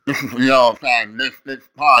Y'all find this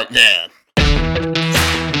podcast.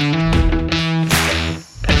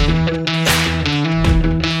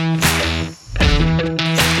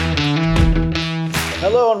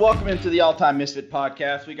 Hello and welcome into the All-Time Misfit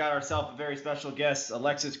Podcast. We got ourselves a very special guest,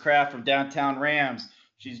 Alexis Kraft from Downtown Rams.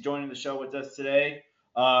 She's joining the show with us today.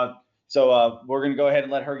 So we're going to go ahead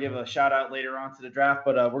and let her give a shout out later on to the draft,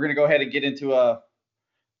 but we're going to go ahead and get into our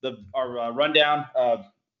rundown.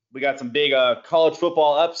 We got some big college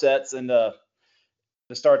football upsets and to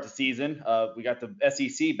start the season. We got the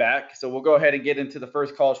SEC back, so we'll go ahead and get into the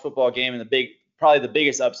first college football game. And probably the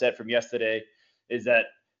biggest upset from yesterday is that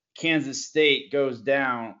Kansas State goes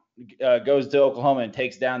to Oklahoma and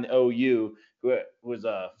takes down the OU, who was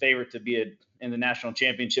a favorite to be in the national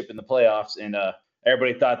championship in the playoffs. And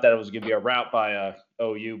everybody thought that it was going to be a rout by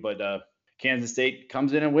OU, but Kansas State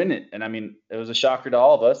comes in and win it. And I mean, it was a shocker to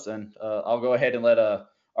all of us. And I'll go ahead and let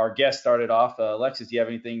our guest start it off. Alexis, do you have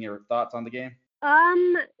anything, your thoughts on the game?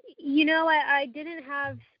 I didn't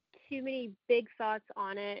have too many big thoughts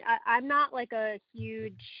on it. I'm not like a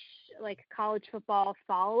huge college football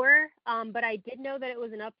follower, but I did know that it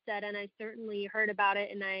was an upset, and I certainly heard about it,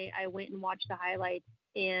 and I went and watched the highlights.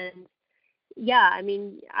 And yeah, I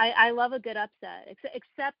mean, I love a good upset,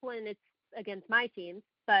 except when it's against my teams.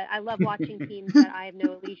 But I love watching teams that I have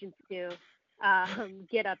no allegiance to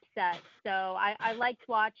get upset. So I liked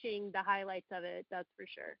watching the highlights of it. That's for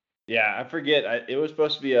sure. Yeah, I forget. It was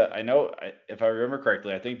supposed to be if I remember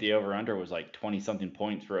correctly, I think the over-under was like 20-something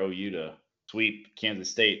points for OU to sweep Kansas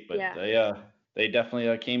State. But yeah. They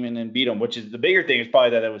definitely came in and beat them, which is the bigger thing is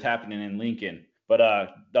probably that it was happening in Lincoln. But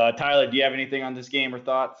Tyler, do you have anything on this game or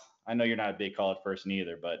thoughts? I know you're not a big college person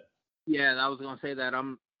either, but. Yeah, I was going to say that.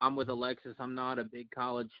 I'm with Alexis. I'm not a big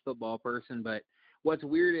college football person, but what's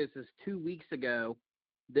weird is 2 weeks ago,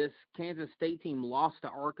 this Kansas State team lost to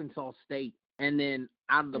Arkansas State. And then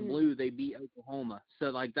out of the blue, they beat Oklahoma.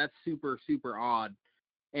 So, that's super, super odd.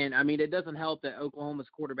 And, I mean, it doesn't help that Oklahoma's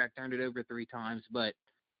quarterback turned it over 3 times. But,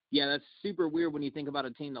 yeah, that's super weird when you think about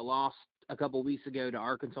a team that lost a couple weeks ago to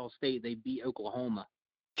Arkansas State. They beat Oklahoma.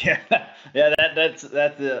 Yeah, that's a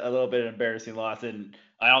little bit of an embarrassing loss. And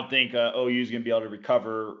I don't think OU is going to be able to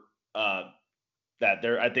recover that.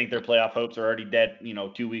 I think their playoff hopes are already dead,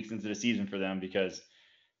 2 weeks into the season for them, because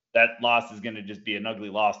that loss is going to just be an ugly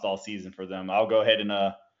loss all season for them. I'll go ahead and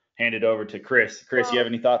hand it over to Chris. Chris, you have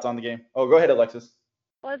any thoughts on the game? Oh, go ahead, Alexis.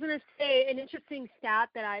 Well, I was going to say an interesting stat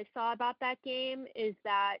that I saw about that game is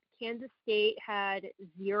that Kansas State had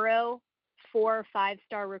 0 4- or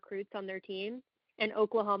 5-star recruits on their team, and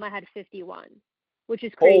Oklahoma had 51, which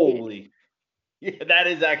is crazy. Holy. Yeah, that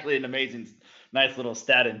is actually an amazing, nice little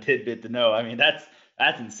stat and tidbit to know. I mean, that's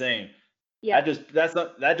insane. Yeah,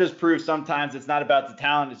 that just proves sometimes it's not about the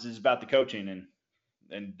talent; it's just about the coaching,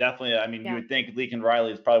 and definitely, I mean, you would think Lincoln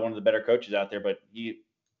Riley is probably one of the better coaches out there, but he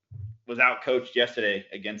was out coached yesterday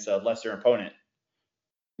against a lesser opponent.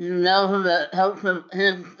 You know who the help from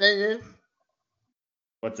him is?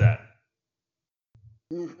 What's that?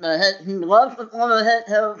 He was one of the head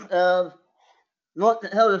coach of North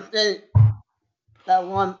Dakota State that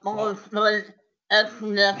won most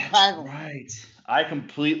SNF titles. Right. I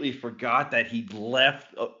completely forgot that he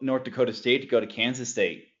left North Dakota State to go to Kansas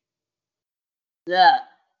State. Yeah,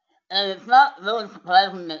 and it's not really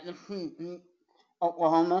surprising that this team beat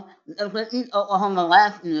Oklahoma, because they beat Oklahoma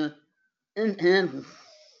last year in Kansas.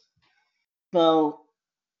 So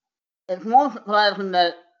it's more surprising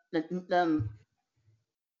that they beat them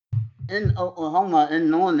in Oklahoma, in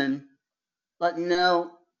Norman. But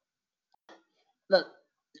look,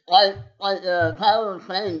 like Tyler was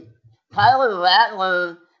saying, Tyler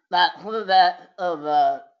Rattler, that quarterback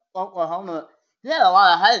of Oklahoma, he had a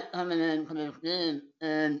lot of hype coming in for this game,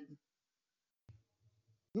 and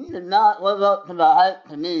he did not live up to the hype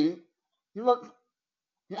to me. He kind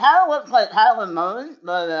of looks like Tyler Murray,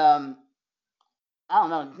 but I don't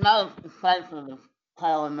know. He's not as exciting as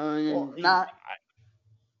Tyler Murray. Well, you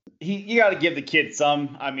got to give the kid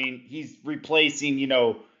some. I mean, he's replacing,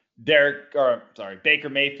 Baker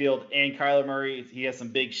Mayfield and Kyler Murray. He has some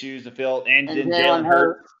big shoes to fill, and Jalen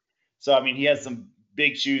Hurts. So, I mean, he has some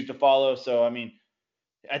big shoes to follow. So, I mean,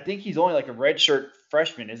 I think he's only like a redshirt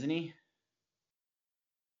freshman, isn't he?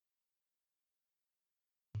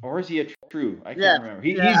 Or is he a true? I can't remember.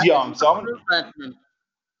 He's young, so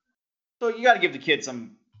you got to give the kid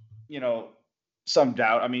some, some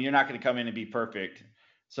doubt. I mean, you're not going to come in and be perfect.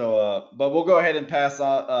 So, but we'll go ahead and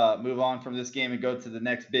move on from this game and go to the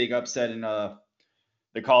next big upset in the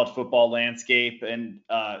college football landscape. And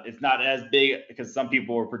it's not as big because some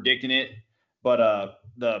people were predicting it, but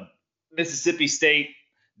the Mississippi State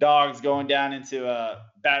Dogs going down into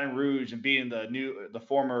Baton Rouge and beating the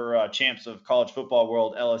former champs of college football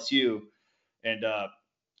world, LSU. And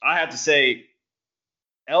I have to say,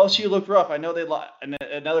 LSU looked rough. I know they lost.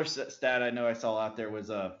 Another stat I know I saw out there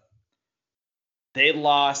was they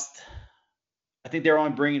lost. I think they were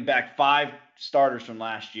only bringing back 5 starters from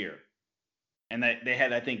last year, and they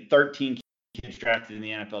had, I think, 13 kids drafted in the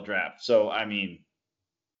NFL draft. So I mean,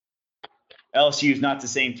 LSU is not the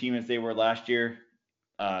same team as they were last year.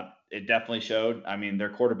 It definitely showed. I mean, their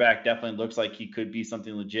quarterback definitely looks like he could be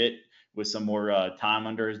something legit with some more time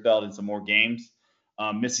under his belt and some more games.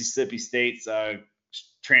 Mississippi State's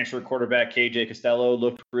transfer quarterback KJ Costello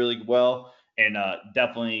looked really well, and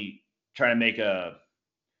definitely trying to make a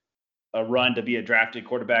run to be a drafted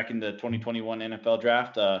quarterback in the 2021 NFL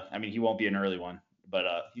draft. I mean, he won't be an early one, but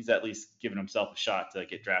he's at least giving himself a shot to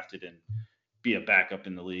get drafted and be a backup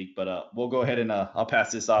in the league. But we'll go ahead and I'll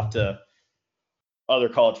pass this off to other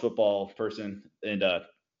college football person. And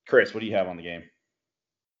Chris, what do you have on the game?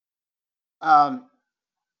 LSU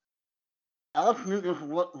just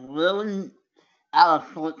looked really out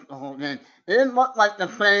of sorts the whole game. It didn't look like the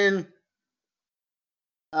same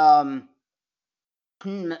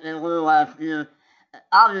team that they were last year.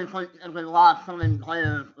 Obviously, they lost so many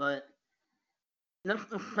players, but just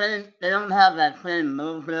the same. They don't have that same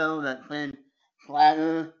mojo, that same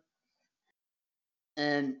swagger,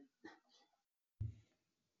 and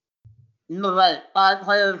you're right. 5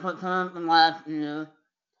 players returned from last year,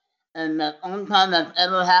 and the only time that's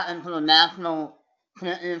ever happened to a national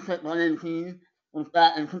championship winning team was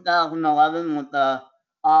back in 2011 with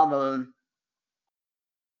Auburn.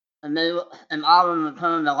 And Auburn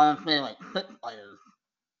returned, I want to say, like 6 players.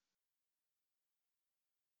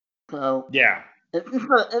 So Yeah, it's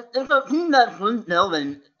a team that's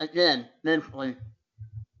rebuilding again, mentally.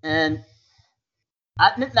 And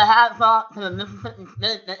I think the hats off to the Mississippi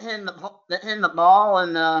State that hit the ball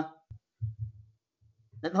and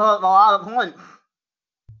they put up a lot of points.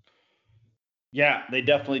 Yeah, they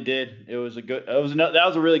definitely did. That was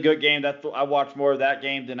a really good game. I watched more of that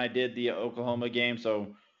game than I did the Oklahoma game.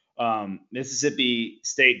 So Mississippi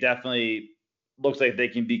State definitely looks like they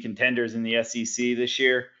can be contenders in the SEC this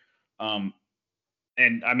year. And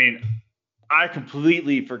I mean, I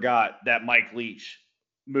completely forgot that Mike Leach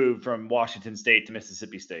moved from Washington State to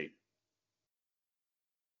Mississippi State.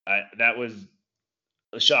 That was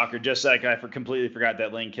a shocker. Just like I completely forgot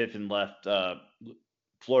that Lane Kiffin left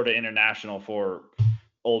Florida International for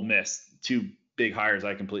Ole Miss. 2 big hires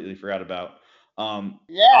I completely forgot about. I'll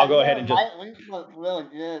go ahead and just. Mike Leach looks really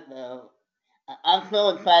good, though. I'm so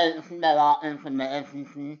excited to see that offense in the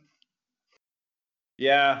SEC.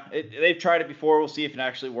 Yeah, they've tried it before. We'll see if it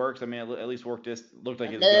actually works. I mean, at least looked like it's going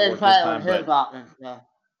to work this time. But offense,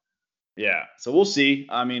 yeah, so we'll see.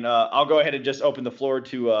 I mean, I'll go ahead and just open the floor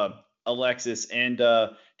to Alexis and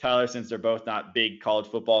Tyler, since they're both not big college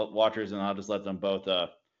football watchers, and I'll just let them both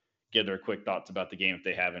give their quick thoughts about the game if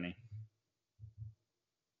they have any.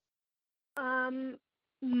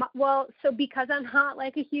 Well, so because I'm not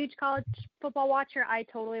like a huge college football watcher, I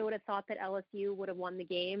totally would have thought that LSU would have won the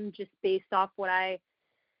game just based off what I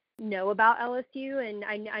know about LSU. And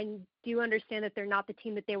I do understand that they're not the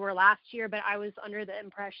team that they were last year, but I was under the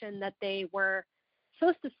impression that they were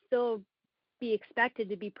supposed to still be expected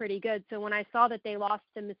to be pretty good. So when I saw that they lost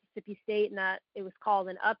to Mississippi State and that it was called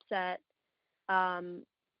an upset,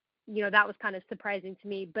 that was kind of surprising to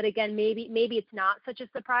me. But again, maybe it's not such a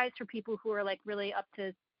surprise for people who are like really up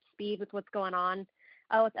to speed with what's going on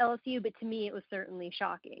with LSU. But to me, it was certainly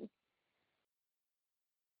shocking.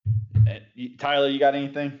 Tyler, you got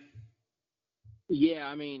anything? Yeah,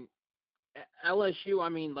 I mean, LSU, I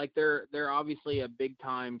mean, like they're obviously a big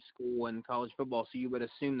time school in college football, so you would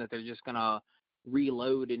assume that they're just gonna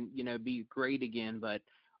reload and be great again. But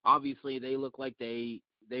obviously, they look like they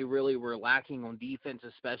really were lacking on defense,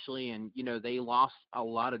 especially, and they lost a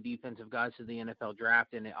lot of defensive guys to the NFL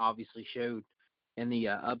draft, and it obviously showed in the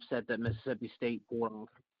upset that Mississippi State pulled off.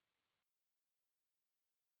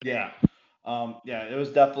 Yeah, it was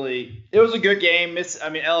a good game.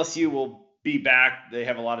 LSU will be back. They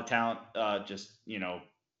have a lot of talent.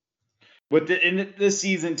 In this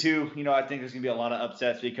season too, I think there's gonna be a lot of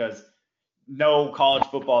upsets because no college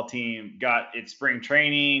football team got its spring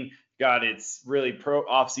training, got its really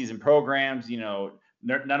off-season programs.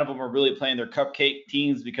 None of them are really playing their cupcake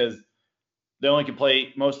teams because they only can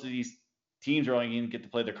play. Most of these teams are only going to get to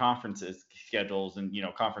play their conferences schedules, and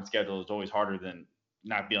conference schedule is always harder than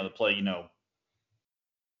not being able to play.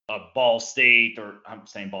 A Ball State, or I'm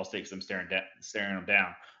saying Ball State because I'm staring them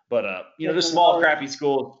down. But the small crappy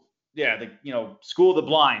schools. Yeah, school of the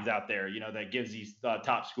blinds out there. That gives these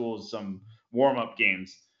top schools some warm-up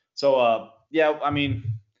games. Yeah, I mean,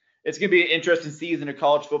 it's going to be an interesting season of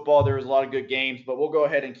college football. There was a lot of good games, but we'll go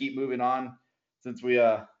ahead and keep moving on since we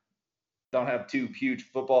don't have two huge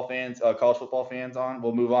football fans, college football fans on.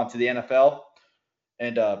 We'll move on to the NFL,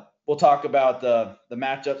 and we'll talk about the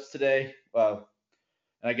matchups today. And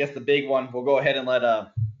I guess the big one, we'll go ahead and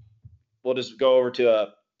we'll just go over to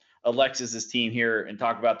Alexis's team here and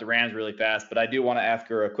talk about the Rams really fast. But I do want to ask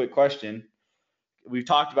her a quick question. We've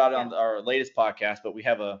talked about it on our latest podcast, but we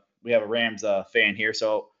have a Rams fan here.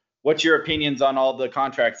 So, what's your opinions on all the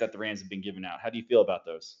contracts that the Rams have been giving out? How do you feel about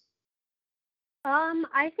those?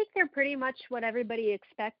 I think they're pretty much what everybody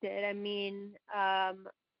expected. I mean,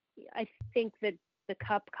 I think that the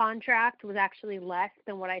Cup contract was actually less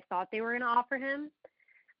than what I thought they were going to offer him.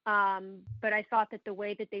 But I thought that the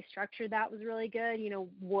way that they structured that was really good. You know,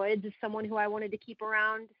 Woods is someone who I wanted to keep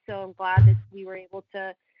around, so I'm glad that we were able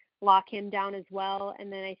to lock him down as well.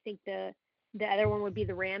 And then I think the other one would be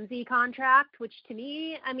the Ramsey contract, which to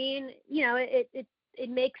me, I mean, you know, it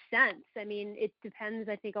makes sense. I mean, it depends.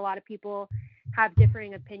 I think a lot of people have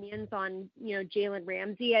differing opinions on, you know, Jalen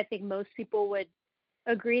Ramsey. I think most people would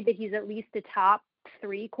agree that he's at least a top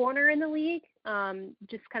 3 corner in the league,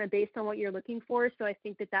 just kind of based on what you're looking for. So I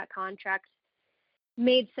think that contract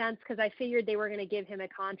made sense because I figured they were going to give him a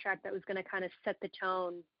contract that was going to kind of set the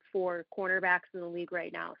tone for cornerbacks in the league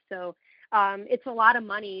right now. So it's a lot of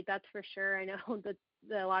money, that's for sure. I know that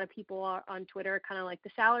a lot of people on Twitter are kind of like the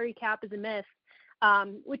salary cap is a myth.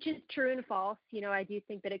 Which is true and false. You know, I do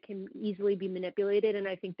think that it can easily be manipulated, and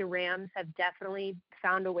I think the Rams have definitely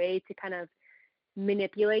found a way to kind of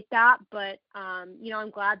manipulate that. But, you know,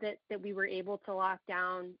 I'm glad that we were able to lock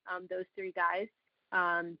down those 3 guys.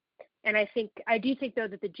 And I do think, though,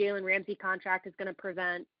 that the Jalen Ramsey contract is going to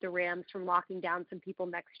prevent the Rams from locking down some people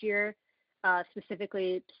next year.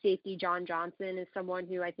 Specifically, safety John Johnson is someone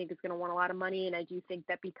who I think is going to want a lot of money. And I do think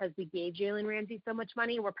that because we gave Jalen Ramsey so much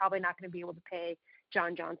money, we're probably not going to be able to pay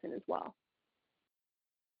John Johnson as well.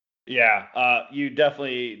 Yeah, you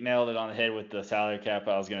definitely nailed it on the head with the salary cap.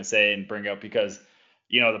 I was going to say and bring up because,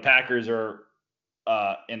 you know, the Packers are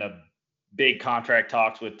in a big contract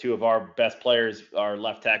talks with 2 of our best players, our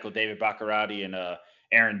left tackle David Bakhtiari and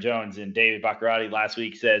Aaron Jones. And David Bakhtiari last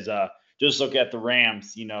week says, just look at the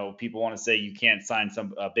Rams. You know, people want to say you can't sign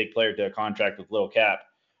a big player to a contract with little cap.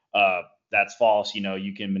 That's false. You know,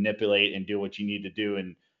 you can manipulate and do what you need to do,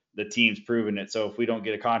 and the team's proven it. So if we don't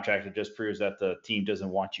get a contract, it just proves that the team doesn't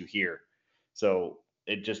want you here. So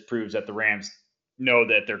it just proves that the Rams know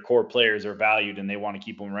that their core players are valued and they want to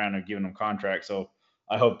keep them around and giving them contracts. So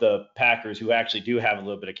I hope the Packers, who actually do have a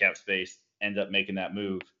little bit of cap space, end up making that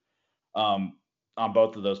move on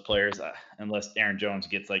both of those players, unless Aaron Jones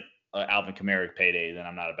gets like Alvin Kamara payday, then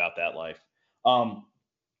I'm not about that life.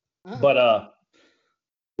 But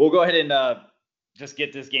we'll go ahead and just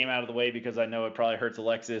get this game out of the way because I know it probably hurts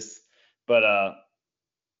Alexis. But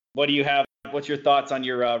what do you have? What's your thoughts on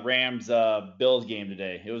your Rams Bills game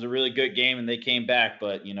today? It was a really good game and they came back,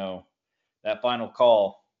 but you know, that final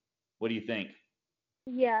call, what do you think?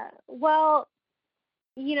 Yeah, well,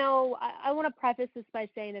 you know, I want to preface this by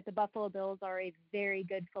saying that the Buffalo Bills are a very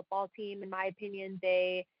good football team. In my opinion,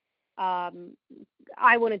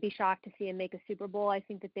 I wouldn't be shocked to see them make a Super Bowl. I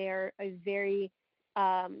think that they are a very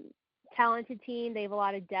talented team. They have a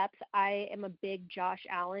lot of depth. I am a big Josh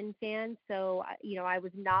Allen fan, so, you know, I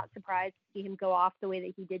was not surprised to see him go off the way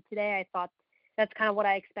that he did today. I thought that's kind of what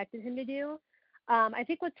I expected him to do. I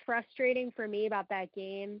think what's frustrating for me about that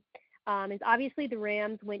game is obviously the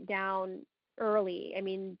Rams went down early. I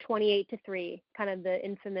mean, 28-3, kind of the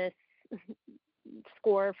infamous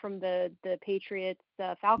score from the Patriots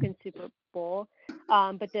Falcons Super Bowl.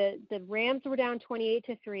 But the Rams were down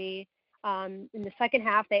 28-3. In the second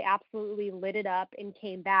half, they absolutely lit it up and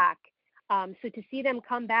came back. So to see them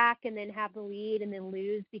come back and then have the lead and then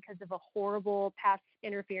lose because of a horrible pass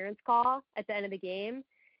interference call at the end of the game,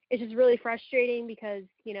 it's just really frustrating because,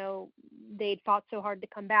 you know, they'd fought so hard to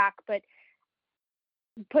come back. But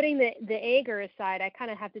putting the anger aside, I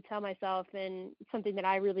kind of have to tell myself, and something that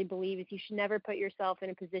I really believe is you should never put yourself in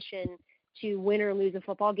a position to win or lose a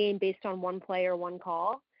football game based on one play or one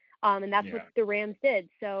call. And that's what the Rams did.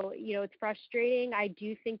 So, you know, it's frustrating. I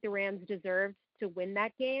do think the Rams deserved to win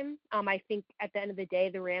that game. I think at the end of the day,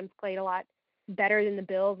 the Rams played a lot better than the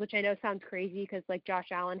Bills, which I know sounds crazy because, like, Josh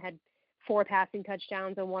Allen had 4 passing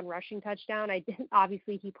touchdowns and 1 rushing touchdown.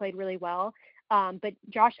 Obviously he played really well. But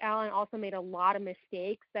Josh Allen also made a lot of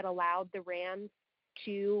mistakes that allowed the Rams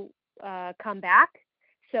to come back.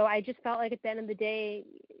 So I just felt like at the end of the day,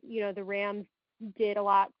 you know, the Rams did a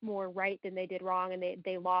lot more right than they did wrong, and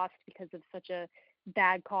they lost because of such a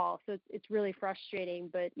bad call. So it's really frustrating,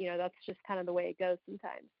 but, you know, that's just kind of the way it goes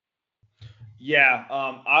sometimes. Yeah,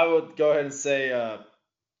 I would go ahead and say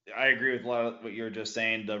I agree with a lot of what you were just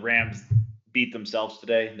saying. The Rams beat themselves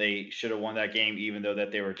today. They should have won that game, even though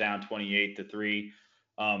that they were down 28-3.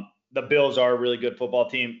 The Bills are a really good football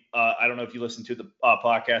team. I don't know if you listened to the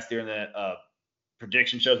podcast during the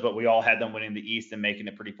prediction shows, but we all had them winning the East and making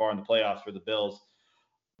it pretty far in the playoffs for the Bills.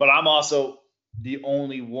 But I'm also the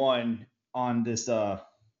only one on this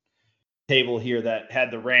table here that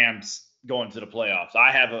had the Rams going to the playoffs.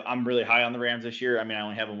 I'm really high on the Rams this year. I mean, I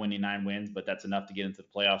only have them winning 9 wins, but that's enough to get into the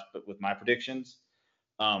playoffs. But with my predictions,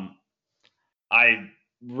 um, I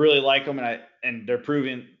really like them, and they're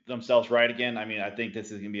proving themselves right again. I mean, I think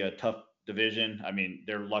this is going to be a tough division. I mean,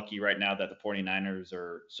 they're lucky right now that the 49ers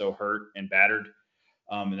are so hurt and battered,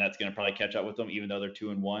 and that's going to probably catch up with them, even though they're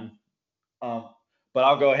 2-1. Um, but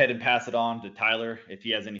I'll go ahead and pass it on to Tyler if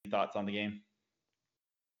he has any thoughts on the game.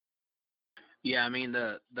 Yeah, I mean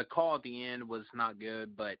the call at the end was not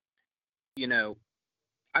good, but you know,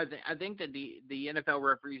 I think that the NFL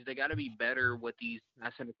referees, they got to be better with these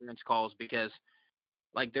pass interference calls because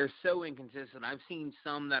like they're so inconsistent. I've seen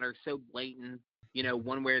some that are so blatant,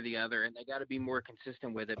 one way or the other, and they got to be more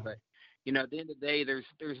consistent with it. But at the end of the day,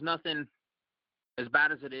 there's nothing as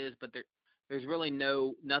bad as it is, but there's really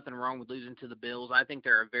nothing wrong with losing to the Bills. I think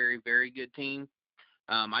they're a very, very good team.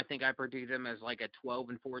 I think I predicted them as like a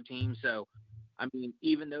 12-4 team. So, I mean,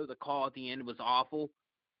 even though the call at the end was awful,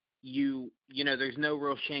 there's no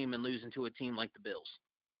real shame in losing to a team like the Bills.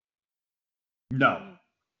 No,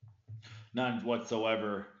 none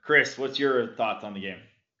whatsoever. Chris, what's your thoughts on the game?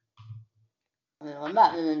 I'm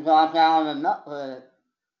not even Josh Allen enough for it.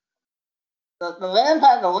 The Rams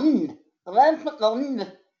had the lead. The Rams took the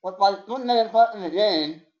lead with like 2 minutes left in the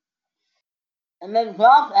game. And then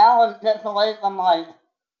Josh Allen gets away from like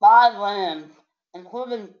 5 Rams,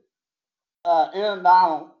 including Aaron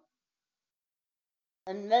Donald.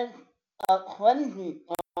 And then a crazy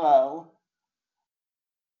throw.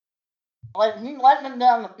 Like he let them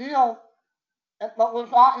down the field. But we're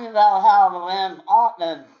talking about how the Rams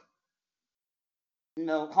offense,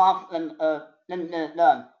 cost them didn't get it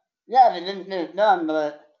done. Yeah, they didn't get it done,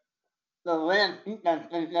 but the Rams defense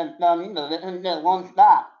didn't get it done either. They didn't get one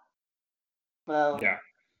stop. So Yeah.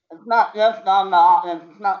 it's not just on the offense,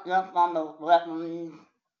 it's not just on the referees.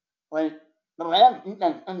 Like the Rams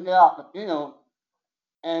defense couldn't get off the field.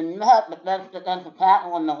 And you have the best defensive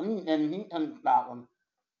tackle in the league and he couldn't stop them.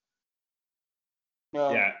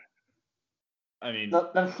 So Yeah. I mean,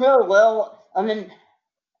 the sure will. I mean,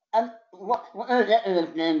 and we're gonna get to this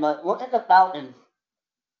game, but look at the Falcons.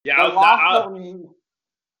 yeah, They lost the lead.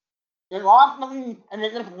 They lost the lead and they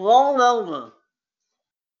just rolled over.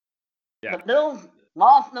 yeah, The Bills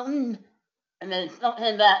lost the lead and they still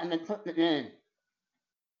came back and they took the game.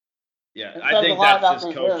 yeah. It I says a think lot that's about just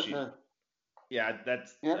their coaching. character. Yeah,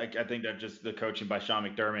 that's. Yep. I think that's just the coaching by Sean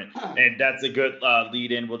McDermott, and that's a good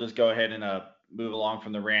lead in. We'll just go ahead and move along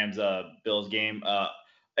from the Rams Bills game.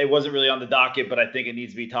 It wasn't really on the docket, but I think it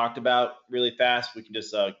needs to be talked about really fast. We can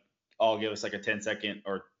just all give us like a 10-second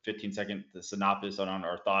or 15-second synopsis on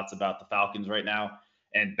our thoughts about the Falcons right now,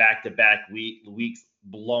 and back-to-back weeks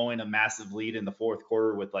blowing a massive lead in the fourth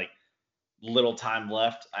quarter with like little time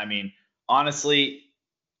left. I mean, honestly,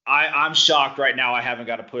 I'm shocked right now. I haven't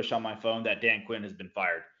got a push on my phone that Dan Quinn has been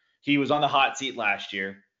fired. He was on the hot seat last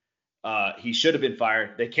year. He should have been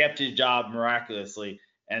fired. They kept his job miraculously,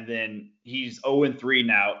 and then he's 0-3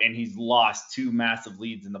 now, and he's lost 2 massive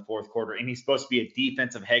leads in the fourth quarter. And he's supposed to be a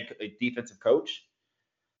defensive coach.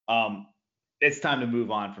 It's time to move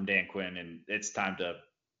on from Dan Quinn, and it's time to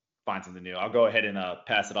find something new. I'll go ahead and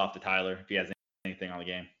pass it off to Tyler if he has anything on the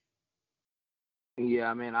game. Yeah,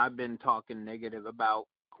 I mean, I've been talking negative about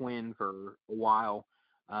Quinn for a while.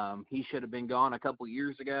 He should have been gone a couple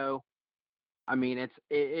years ago. I mean,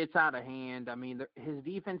 it's out of hand. I mean, his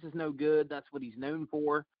defense is no good. That's what he's known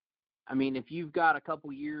for. I mean, if you've got a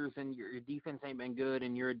couple years and your defense ain't been good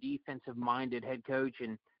and you're a defensive-minded head coach,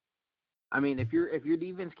 and I mean, if your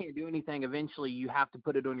defense can't do anything, eventually you have to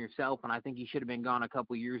put it on yourself. And I think he should have been gone a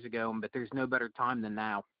couple years ago. But there's no better time than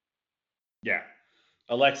now. Yeah,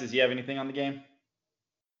 Alexis, you have anything on the game?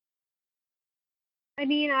 I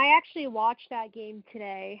mean, I actually watched that game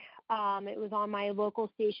today. It was on my local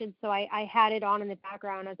station, so I had it on in the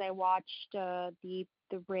background as I watched the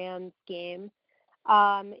Rams game.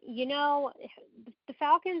 The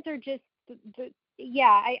Falcons are just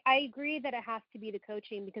yeah, I agree that it has to be the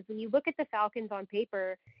coaching because when you look at the Falcons on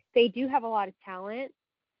paper, they do have a lot of talent.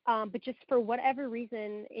 But just for whatever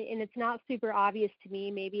reason, and it's not super obvious to me,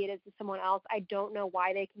 maybe it is to someone else. I don't know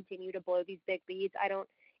why they continue to blow these big leads.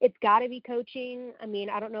 It's got to be coaching. I mean,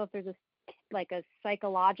 I don't know if there's a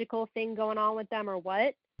psychological thing going on with them or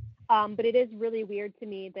what. But it is really weird to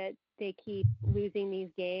me that they keep losing these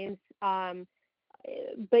games.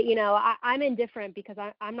 But I'm indifferent because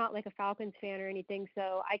I'm not like a Falcons fan or anything,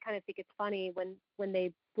 so I kind of think it's funny when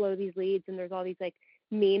they blow these leads and there's all these like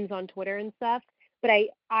memes on Twitter and stuff. But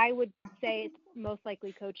I would say it's most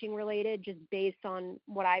likely coaching related, just based on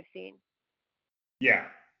what I've seen. Yeah,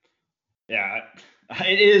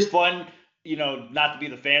 it is fun, not to be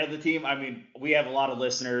the fan of the team. I mean, we have a lot of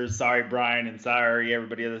listeners. Sorry, Brian, and sorry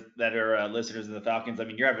everybody that are listeners of the Falcons. I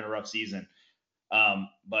mean, you're having a rough season.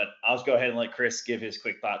 But I'll just go ahead and let Chris give his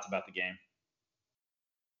quick thoughts about the game.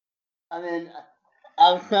 I mean,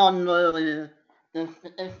 I was telling you earlier the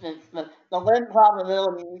statistics, but the win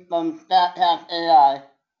probability from StatCast AI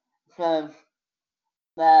says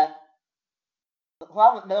that the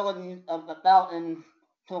probability of the Falcons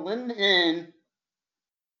to win the game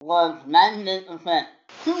was 98%.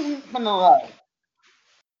 2 weeks in a row.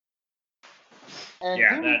 And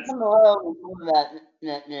 2 weeks in a row we won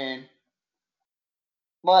that game.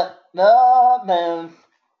 But the Bears.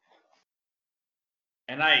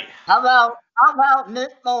 And How about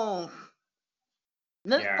Nick Foles?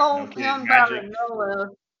 Nick Foles comes out of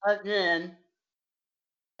nowhere again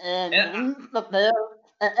and leads the Bears.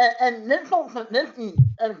 And Nick Foles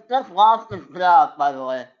has just lost his job, by the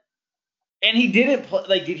way. And he didn't play.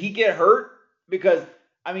 Like, did he get hurt? Because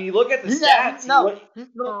I mean, you look at the stats. He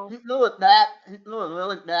threw it back. He threw a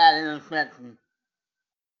really bad interception.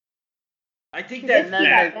 I think that's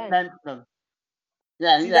bad.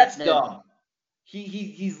 Yeah, see, that's dumb.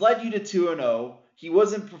 He's led you to 2-0. He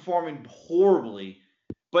wasn't performing horribly,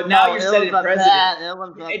 but now you're setting a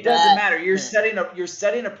precedent. It doesn't matter. You're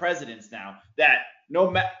setting a precedence now that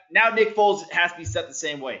now Nick Foles has to be set the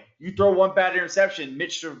same way. You throw one bad interception,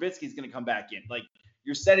 Mitch Trubisky's going to come back in. Like,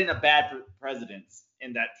 you're setting a bad precedence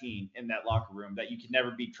in that team, in that locker room, that you can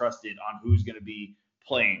never be trusted on who's going to be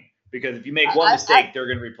playing. Because if you make one mistake, they're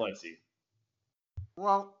going to replace you.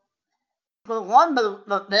 Well, for one,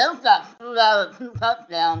 the Bears got screwed out of 2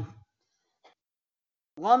 touchdowns.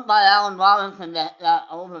 One by Allen Robinson that got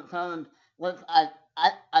overturned, which I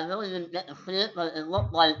really didn't get to see it, but it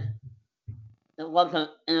looked like it wasn't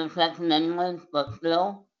an interception anyways, but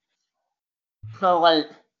still. So, like,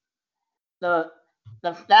 the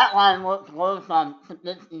stat line looks worse on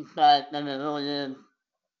Trubisky's side than it really is.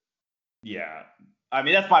 Yeah. I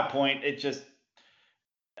mean, that's my point.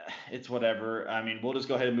 It's whatever. I mean, we'll just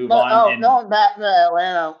go ahead and move on. Going back to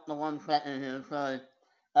Atlanta for 1 second here, sorry.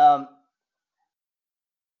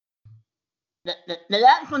 They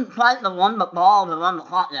actually tried to run the ball to run the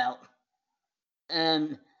clock out.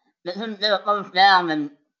 And they couldn't get a first down, and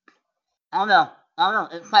I don't know.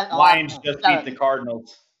 It's like Lions just beat the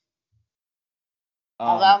Cardinals.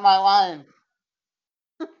 How about my Lions?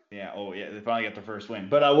 Yeah, they finally got their first win.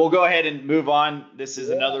 But we'll go ahead and move on. This is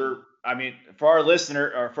another, I mean, for our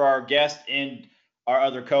listener, or for our guest and our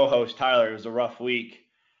other co-host, Tyler, it was a rough week.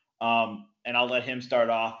 And I'll let him start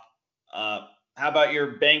off. How about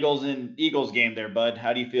your Bengals and Eagles game there, bud?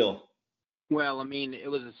 How do you feel? Well, I mean, it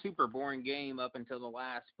was a super boring game up until the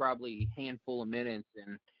last probably handful of minutes.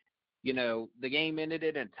 And, the game ended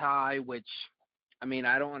in a tie, which, I mean,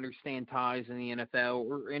 I don't understand ties in the NFL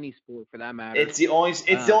or any sport for that matter. It's the only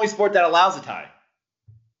sport that allows a tie.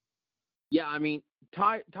 Yeah, I mean,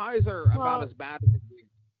 ties are about as bad as it is.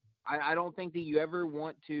 I don't think that you ever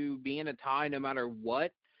want to be in a tie no matter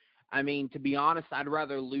what. I mean, to be honest, I'd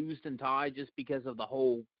rather lose than tie just because of the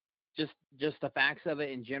whole, just the facts of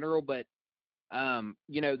it in general. But,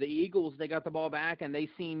 the Eagles, they got the ball back and they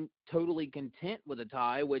seem totally content with a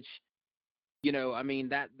tie, which, I mean,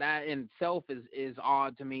 that in itself is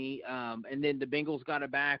odd to me. And then the Bengals got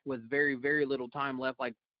it back with very, very little time left.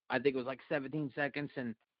 Like, I think it was like 17 seconds,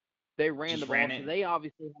 and they ran the ball. So they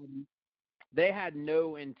obviously had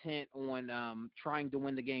no intent on trying to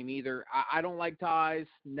win the game either. I don't like ties,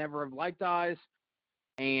 never have liked ties.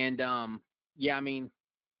 And, I mean,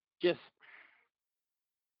 just,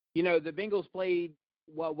 the Bengals played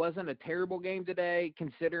what wasn't a terrible game today,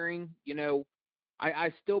 considering,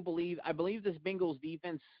 I still believe this Bengals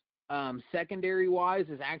defense, secondary-wise,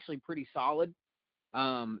 is actually pretty solid.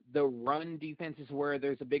 The run defense is where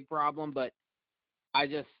there's a big problem, but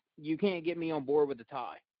you can't get me on board with the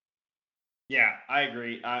tie. Yeah, I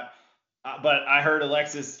agree. But I heard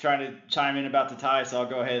Alexis trying to chime in about the tie, so I'll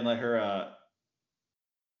go ahead and let her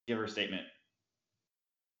give her statement.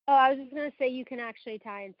 Oh, I was just gonna say you can actually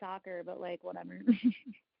tie in soccer, but like whatever.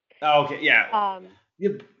 Oh, okay, yeah.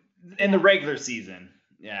 In the regular season,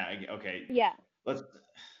 yeah. Okay. Yeah.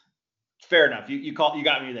 Fair enough. You got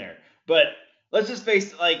me there. But let's just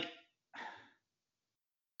face, like,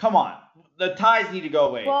 come on, the ties need to go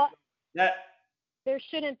away. Well, There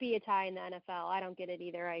shouldn't be a tie in the NFL. I don't get it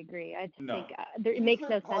either. I agree. I just No. think it makes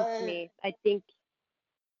no sense to me. I think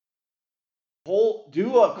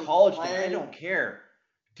Do a college thing. I don't care.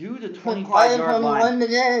 Do the 25-yard line. Win the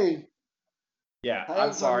game. Yeah, Play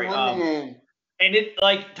I'm sorry. Win the game. And it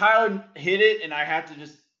like Tyler hit it, and I have to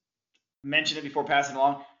just mention it before passing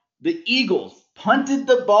along. The Eagles punted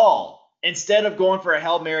the ball instead of going for a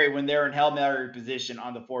Hail Mary when they're in Hail Mary position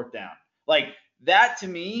on the 4th down. Like that to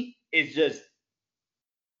me is just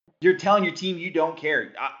you're telling your team you don't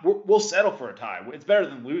care. We'll settle for a tie. It's better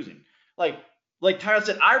than losing. Like Tyler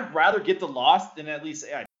said, I'd rather get the loss than at least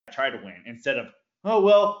say I tried to win instead of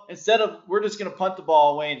we're just gonna punt the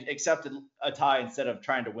ball away and accept a tie instead of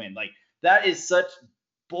trying to win. Like that is such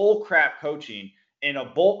bull crap coaching and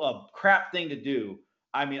a crap thing to do.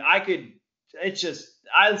 I mean, I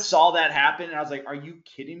saw that happen and I was like, are you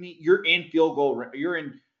kidding me? You're in field goal. You're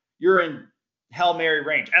in Hail Mary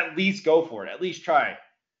range. At least go for it. At least try.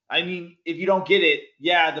 I mean, if you don't get it,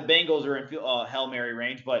 yeah, the Bengals are in Hail Mary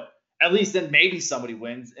range, but at least then maybe somebody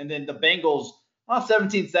wins. And then the Bengals,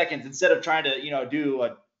 17 seconds, instead of trying to, do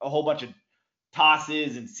a whole bunch of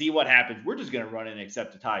tosses and see what happens, we're just going to run in and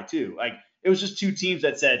accept a tie too. Like it was just two teams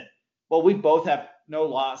that said, well, we both have no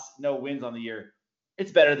loss, no wins on the year.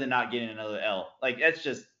 It's better than not getting another L. Like that's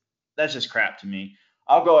just crap to me.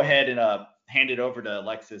 I'll go ahead and hand it over to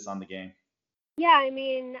Alexis on the game. Yeah, I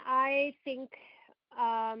mean, I think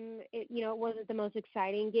it wasn't the most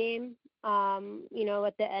exciting game,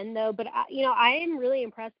 at the end though. But I am really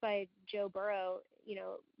impressed by Joe Burrow.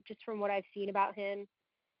 Just from what I've seen about him,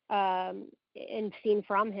 and seen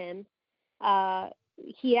from him,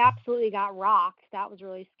 he absolutely got rocked. That was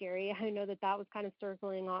really scary. I know that was kind of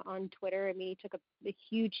circling on Twitter. I mean, he took a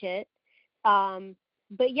huge hit.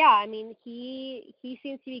 But yeah, I mean, he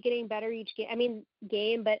seems to be getting better each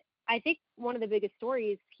game. But I think one of the biggest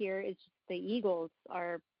stories here is just the Eagles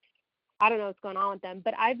I don't know what's going on with them,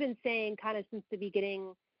 but I've been saying kind of since the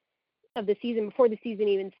beginning of the season, before the season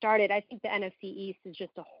even started, I think the NFC East is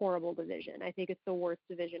just a horrible division. I think it's the worst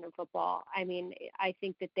division in football. I mean, I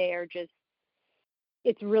think that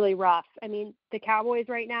it's really rough. I mean, the Cowboys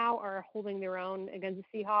right now are holding their own against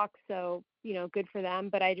the Seahawks, so, good for them.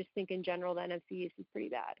 But I just think in general, the NFC East is pretty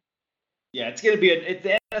bad. Yeah, it's going to be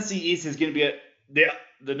the NFC East is going to be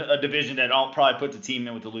a division that I'll probably put the team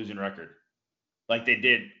in with the losing record, like they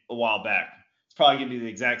did a while back. It's probably going to be the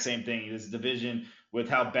exact same thing. This division with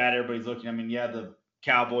how bad everybody's looking. I mean, yeah, the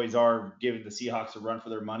Cowboys are giving the Seahawks a run for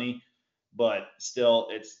their money, but still,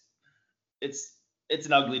 it's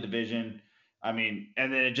an ugly division. I mean,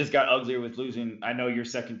 and then it just got uglier with losing. I know your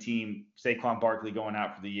second team, Saquon Barkley, going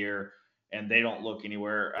out for the year, and they don't look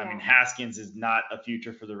anywhere. Yeah. I mean, Haskins is not a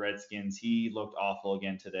future for the Redskins. He looked awful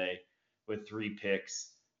again today with 3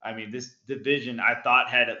 picks. I mean, this division I thought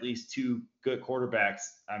had at least 2 good quarterbacks.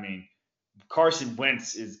 I mean, Carson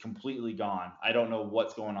Wentz is completely gone. I don't know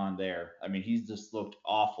what's going on there. I mean, he's just looked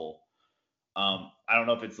awful. I don't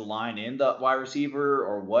know if it's the line and the wide receiver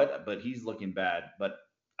or what, but he's looking bad. But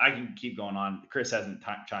I can keep going on. Chris hasn't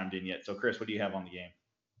chimed in yet. So, Chris, what do you have on the game?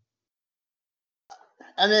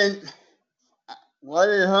 I mean, what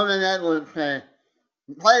did Herman Edwards say?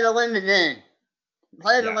 Play to win the game.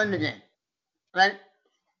 Play to win the game. Right?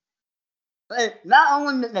 But not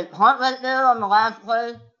only did they punt right there on the last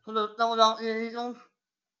play for the Philadelphia Eagles,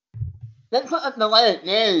 they put up the late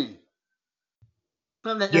game.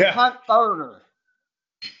 So that they punt further.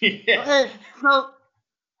 Yeah. Okay, so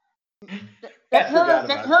they could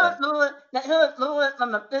have threw it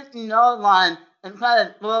from the 15-yard line and try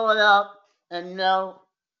to blow it up, and no,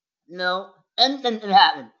 anything can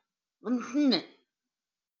happen. We've seen it.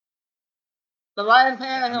 The Ryan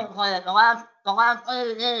Tannehill play it, the last play of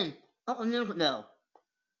the game, a couple years ago.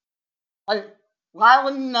 Like, why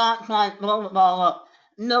would you not try to blow the ball up?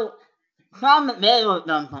 No, Sean McVay would have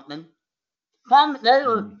done something. Sean McVay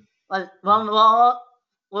would run the ball up,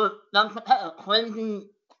 would have done some kind of crazy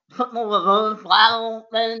football reverse lateral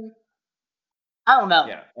thing. I don't know.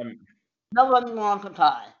 Yeah. Nobody wants a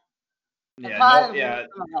tie.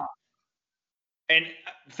 And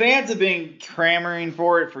fans have been clamoring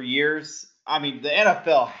for it for years. I mean, the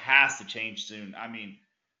NFL has to change soon. I mean,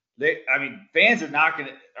 fans are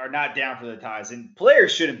not down for the ties, and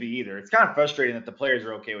players shouldn't be either. It's kind of frustrating that the players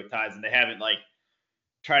are okay with ties and they haven't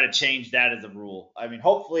tried to change that as a rule. I mean,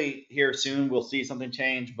 hopefully here soon we'll see something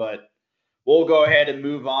change, but we'll go ahead and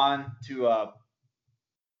move on to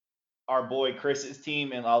our boy Chris's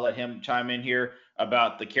team, and I'll let him chime in here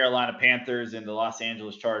about the Carolina Panthers and the Los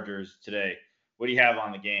Angeles Chargers today. What do you have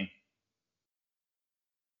on the game?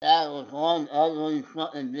 That was one ugly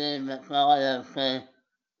fucking game, that's all I have to say.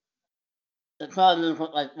 The Chargers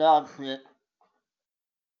look like dog shit.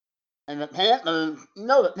 And the Panthers,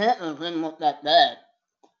 the Panthers didn't look that bad.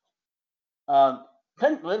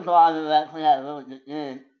 Prince Bridgewater actually had a really good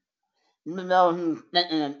game. Even though he was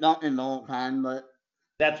thinking and dunking the whole time, but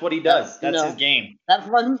That's what he does. That's his game. That's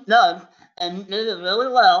what he does, and he did it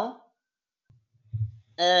really well.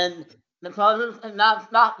 And the Chargers could not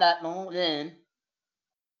stop that the whole game.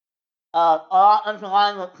 Our offensive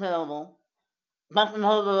line looked terrible. Justin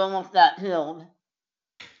Herbert almost got killed.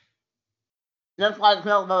 Just like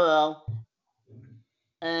Joe Burrow.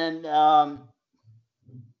 And the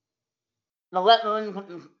referees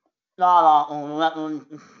couldn't start awful. The referees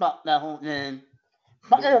sucked that whole game.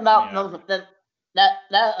 Something about those that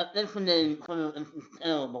officiating crew is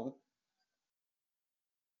terrible.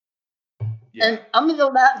 Yeah. And I'm gonna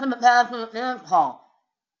go back to the pass interference call.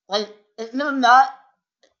 Like, it's not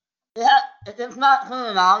clear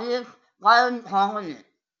and obvious. Why are you calling it?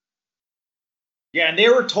 Yeah, and they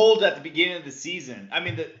were told at the beginning of the season. I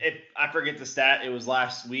mean, I forget the stat. It was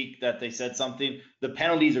last week that they said something. The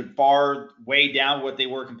penalties are way down what they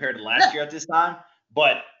were compared to last year at this time.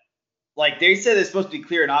 But like they said, it's supposed to be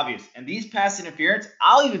clear and obvious. And these pass interference,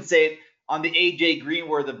 I'll even say it on the AJ Green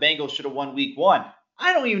where the Bengals should have won Week 1.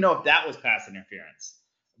 I don't even know if that was pass interference.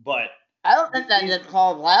 But I don't think that gets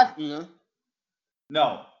called last year.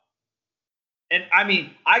 No. And I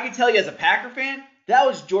mean, I can tell you as a Packer fan, that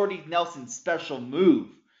was Jordy Nelson's special move.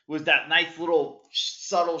 Was that nice little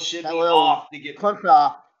subtle shimmy off to get push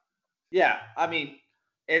off. Yeah, I mean,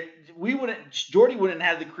 Jordy wouldn't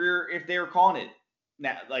have the career if they were calling it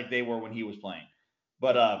like they were when he was playing.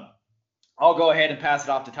 But I'll go ahead and pass it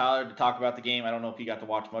off to Tyler to talk about the game. I don't know if he got to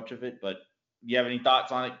watch much of it, but do you have any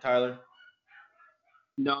thoughts on it, Tyler?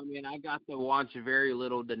 No, I mean, I got to watch very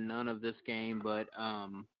little to none of this game, but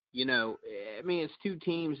it's two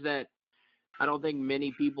teams that I don't think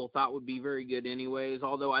many people thought would be very good anyways,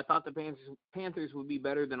 although I thought the Panthers would be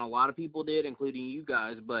better than a lot of people did, including you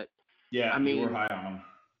guys. But yeah, you were high on them.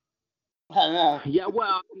 I know. Yeah,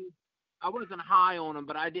 well, I wasn't high on them,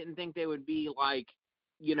 but I didn't think they would be like,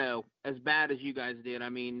 as bad as you guys did. I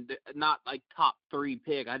mean, not like top 3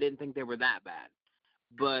 pick. I didn't think they were that bad.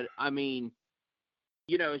 But, I mean,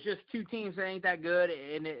 it's just two teams that ain't that good,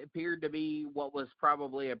 and it appeared to be what was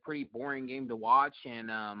probably a pretty boring game to watch.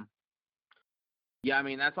 And, yeah, I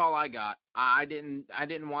mean, that's all I got. I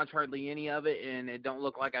didn't watch hardly any of it, and it don't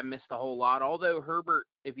look like I missed a whole lot. Although Herbert,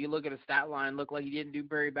 if you look at his stat line, looked like he didn't do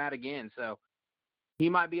very bad again. So he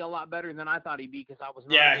might be a lot better than I thought he'd be because I was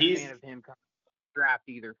not a big fan of him coming draft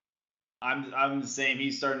either. I'm the same.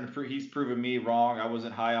 He's proven me wrong. I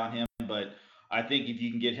wasn't high on him, but I think if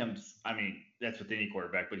you can get him, I mean, that's with any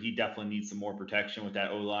quarterback, but he definitely needs some more protection with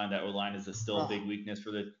that O-line. That O-line is still a big weakness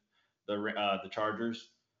for the Chargers.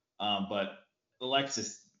 But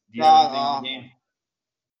Alexis, do you have anything on the game?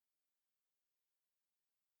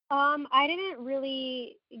 I didn't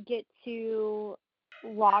really get to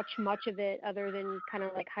watch much of it other than kind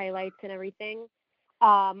of like highlights and everything.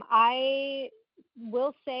 I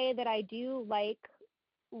will say that I do like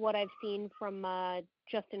what I've seen from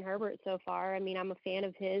Justin Herbert so far. I mean, I'm a fan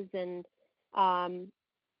of his, and I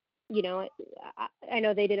know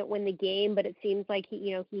they didn't win the game, but it seems like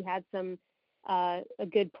he had some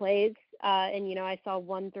good plays. And I saw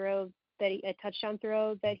one throw a touchdown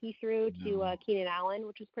throw that he threw to Keenan Allen,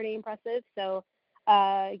 which was pretty impressive. So,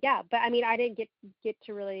 yeah, but I mean, I didn't get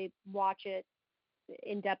to really watch it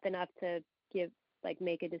in depth enough to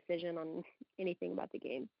make a decision on anything about the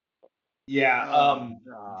game. Yeah.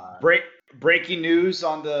 Breaking news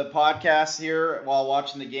on the podcast here while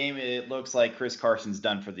watching the game. It looks like Chris Carson's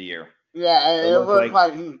done for the year. Yeah, it looks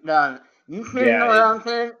like he's done. You seen what I'm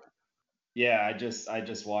saying? Yeah, I just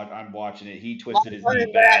watched. I'm watching it. He twisted his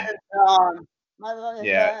knee bad.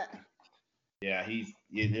 Yeah. Yeah,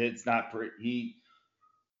 it's not pretty.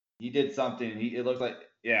 He did something. It looks like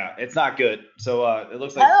it's not good. So it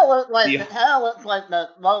looks like looks like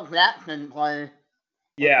the Bo Jackson play.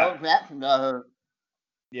 Yeah. Bo Jackson got hurt.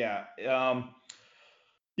 Yeah. The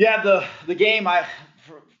game.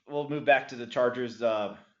 We'll move back to the Chargers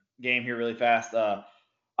game here really fast. I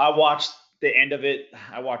watched the end of it.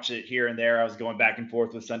 I watched it here and there. I was going back and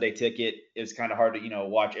forth with Sunday Ticket. It was kind of hard to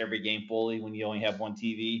watch every game fully when you only have one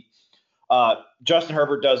TV. Justin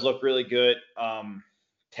Herbert does look really good.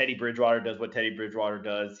 Teddy Bridgewater does what Teddy Bridgewater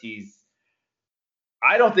does.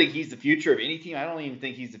 I don't think he's the future of any team. I don't even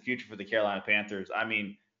think he's the future for the Carolina Panthers. I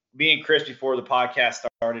mean, me and Chris before the podcast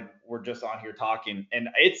started, we're just on here talking, and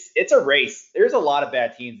it's a race. There's a lot of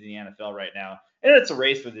bad teams in the NFL right now, and it's a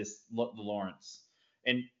race for the Lawrence.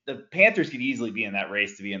 And the Panthers could easily be in that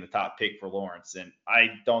race to be in the top pick for Lawrence, and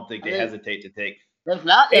I don't think they hesitate to take It's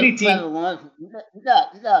not Any just team. Trevor Lawrence. You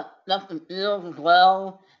got Justin Fields as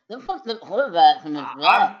well. There's some good quarterbacks in this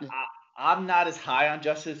draft. I'm not as high on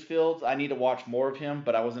Justice Fields. I need to watch more of him,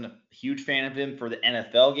 but I wasn't a huge fan of him for the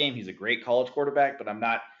NFL game. He's a great college quarterback, but I'm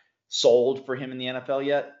not sold for him in the NFL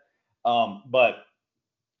yet. But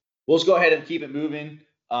we'll just go ahead and keep it moving,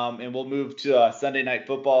 and we'll move to Sunday Night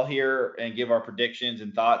Football here and give our predictions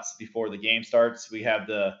and thoughts before the game starts. We have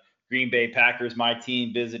the Green Bay Packers, my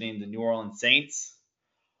team, visiting the New Orleans Saints.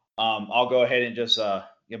 I'll go ahead and just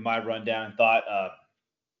give my rundown and thought.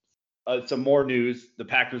 Some more news. The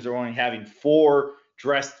Packers are only having 4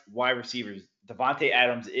 dressed wide receivers. Devontae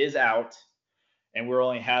Adams is out, and we're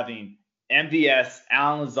only having MVS,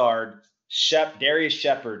 Alan Lazard, Darius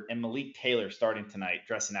Shepard, and Malik Taylor starting tonight,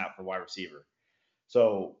 dressing out for wide receiver.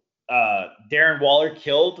 So Darren Waller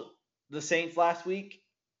killed the Saints last week.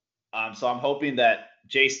 So I'm hoping that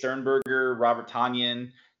Jay Sternberger, Robert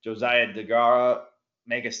Tonyan, Josiah DeGara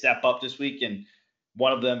make a step up this week, and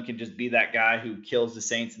one of them can just be that guy who kills the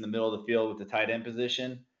Saints in the middle of the field with the tight end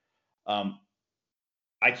position.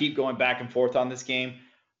 I keep going back and forth on this game.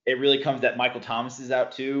 It really comes that Michael Thomas is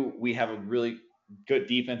out too. We have a really good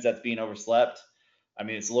defense that's being overslept. I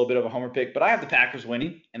mean, it's a little bit of a homer pick, but I have the Packers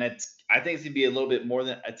winning, and I think it's gonna be a little bit more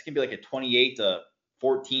than it's gonna be like a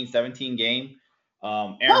 28-14, 17 game.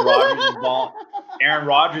 Aaron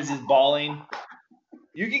Rodgers is balling.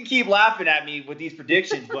 You can keep laughing at me with these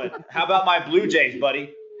predictions, but how about my Blue Jays,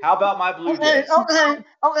 buddy? How about my Blue Jays? Okay.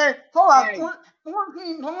 Hold on. Hey,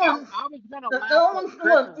 14 I points. was gonna The laugh, Owens but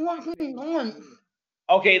Chris scored is 14 laughing. points.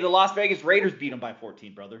 Okay, the Las Vegas Raiders beat them by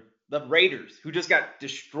 14, brother. The Raiders, who just got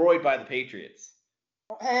destroyed by the Patriots.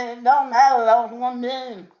 Okay, it don't matter. That was one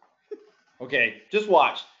game. Okay, just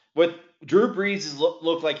watch. With Drew Brees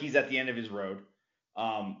looks like he's at the end of his road.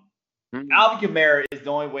 Alvin Kamara is the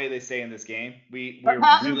only way they stay in this game. We're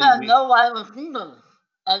Packers really have weak. no wide receivers.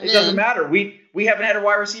 It doesn't matter. We haven't had a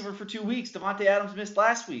wide receiver for 2 weeks. Devontae Adams missed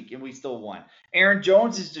last week, and we still won. Aaron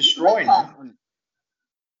Jones is destroying them.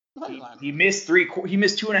 He missed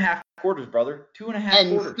 2.5 quarters, brother. 2.5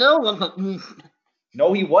 quarters. Still wasn't.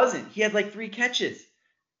 No, he wasn't. He had like 3 catches.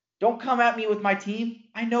 Don't come at me with my team.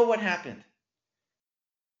 I know what happened.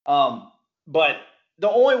 But the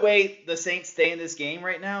only way the Saints stay in this game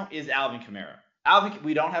right now is Alvin Kamara.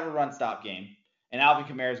 We don't have a run stop game, and Alvin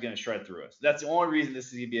Kamara is going to shred through us. That's the only reason this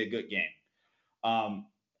is going to be a good game.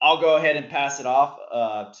 I'll go ahead and pass it off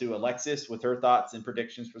to Alexis with her thoughts and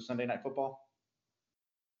predictions for Sunday Night Football.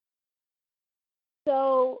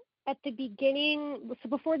 So at the beginning, so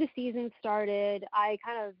before the season started, I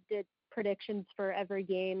kind of did predictions for every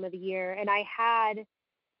game of the year, and I had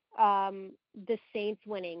the Saints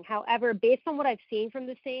winning. However, based on what I've seen from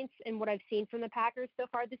the Saints and what I've seen from the Packers so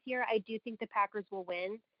far this year, I do think the Packers will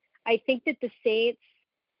win. I think that the Saints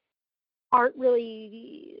aren't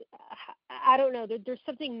really, I don't know, there's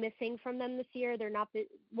something missing from them this year. They're not,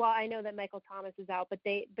 well, I know that Michael Thomas is out, but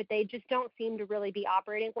they just don't seem to really be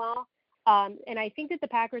operating well. And I think that the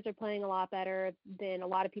Packers are playing a lot better than a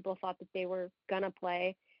lot of people thought that they were going to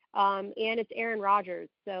play. And it's Aaron Rodgers.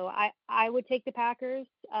 So I would take the Packers.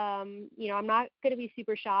 I'm not going to be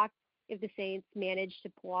super shocked if the Saints manage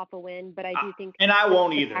to pull off a win, but I do think. And I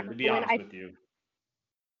won't either, to be honest with you.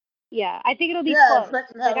 Yeah, I think it'll be close.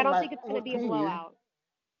 Like, I don't think it's going to be a blowout.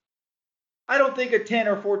 I don't think a 10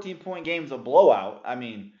 or 14 point game is a blowout. I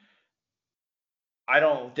mean, I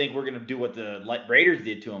don't think we're going to do what the Raiders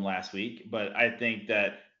did to them last week, but I think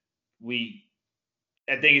that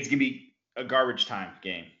it's going to be a garbage time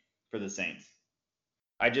game for the Saints.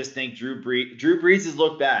 I just think Drew Brees has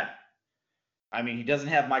looked bad. I mean, he doesn't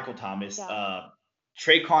have Michael Thomas. Yeah.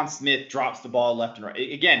 Traquan Smith drops the ball left and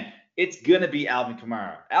right. Again, it's going to be Alvin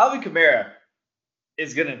Kamara. Alvin Kamara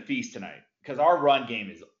is going to feast tonight because our run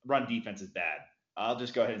defense is bad. I'll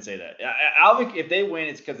just go ahead and say that. Alvin, if they win,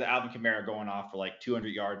 it's because of Alvin Kamara going off for like 200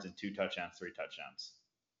 yards and 2 touchdowns, 3 touchdowns.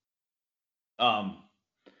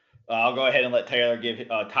 I'll go ahead and let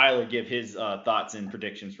Tyler give his thoughts and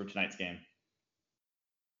predictions for tonight's game.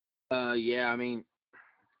 Yeah, I mean,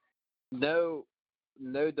 no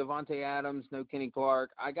Devontae Adams, no Kenny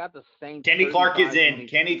Clark. I got the Saints. Kenny Clark is in.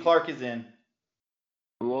 Kenny Clark is in.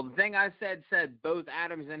 Well, the thing I said both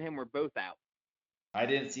Adams and him were both out. I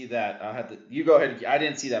didn't see that. You go ahead. I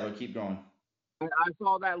didn't see that, but keep going. I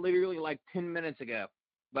saw that literally like 10 minutes ago.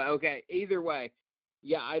 But okay, either way,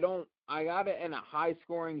 yeah, I got it in a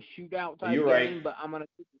high-scoring shootout type game, right. But I'm gonna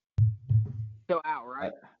go out,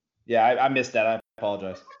 right? Yeah, I missed that. I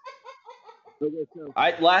apologize. Okay, so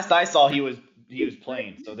last I saw he was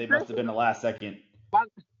playing, so they must have been the last second.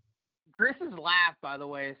 Chris's laugh, by the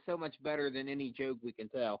way, is so much better than any joke we can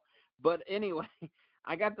tell. But anyway,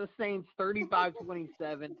 I got the Saints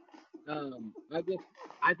 35-27.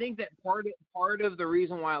 I think that part of the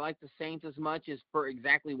reason why I like the Saints as much is for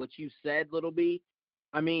exactly what you said, Little B.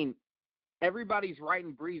 I mean, everybody's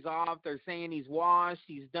writing Breeze off. They're saying he's washed,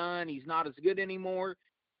 he's done, he's not as good anymore.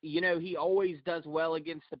 He always does well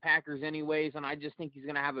against the Packers anyways, and I just think he's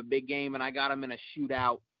going to have a big game, and I got him in a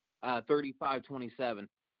shootout, 35-27.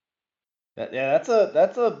 That's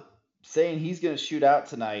a saying he's going to shoot out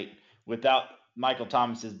tonight without Michael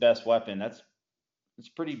Thomas's best weapon. That's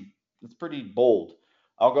pretty bold.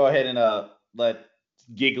 I'll go ahead and let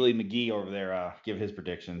Giggly McGee over there give his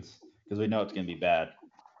predictions because we know it's going to be bad.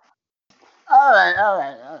 All right.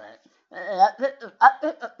 I picked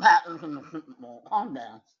the Packers in the Super Bowl. Calm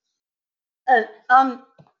down. And,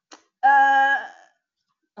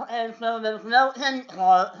 and so there's no Kenny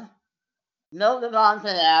Clark, no Devontae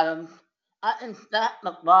Adams. I can stack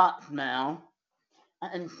the box now. I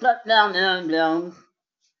can shut down Aaron Jones.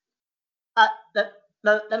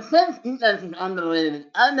 The Saints defense is underrated.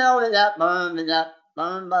 I know they got burned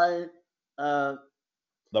by the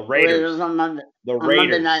Raiders on Monday. The on Raiders.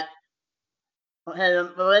 Monday night. Okay,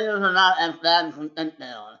 the Raiders are not as bad as we think they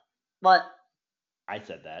are. But I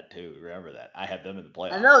said that too. Remember that. I had them in the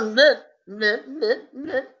playoffs. I know you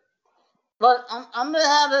did. But I'm gonna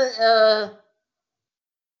have it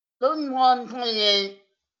 31-28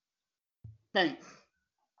 Saints.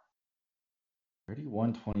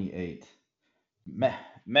 31-28.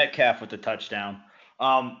 Metcalf with the touchdown.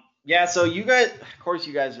 Yeah, so you guys, of course,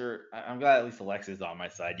 you guys are. I'm glad at least Alexis is on my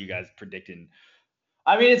side. You guys predicting.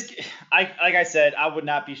 I mean, like I said, I would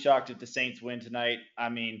not be shocked if the Saints win tonight. I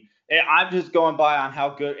mean, I'm just going by on how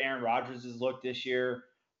good Aaron Rodgers has looked this year,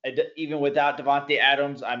 even without Devontae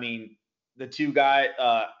Adams. I mean, the two guys,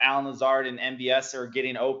 Allen Lazard and MBS, are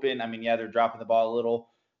getting open. I mean, yeah, they're dropping the ball a little,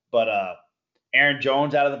 but Aaron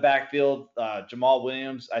Jones out of the backfield, Jamal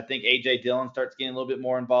Williams. I think A.J. Dillon starts getting a little bit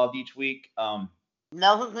more involved each week.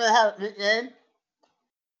 Nelson's gonna have a good game.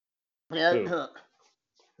 Clear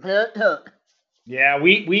Cook. Yeah,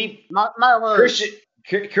 we my word.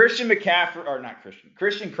 Christian McCaffrey, or not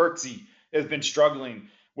Christian Kirksey has been struggling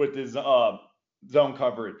with his zone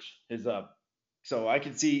coverage. So I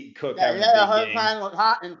can see Cook having a big game. Yeah, he had a hard time with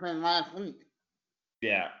Hawkinson last week.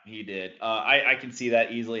 Yeah, he did. I can see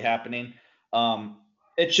that easily happening.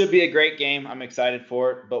 It should be a great game. I'm excited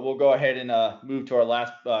for it. But we'll go ahead and move to our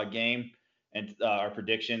last game and our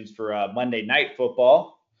predictions for Monday Night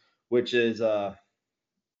Football, which is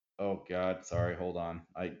oh God, sorry, hold on.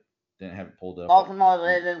 I didn't have it pulled up. Baltimore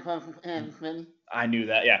Ravens versus Kansas City. I knew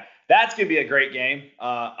that. Yeah, that's gonna be a great game.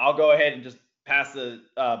 I'll go ahead and just pass the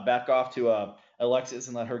back off to Alexis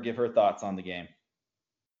and let her give her thoughts on the game.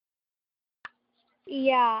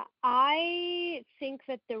 Yeah, I think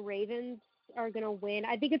that the Ravens are going to win.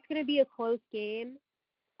 I think it's going to be a close game.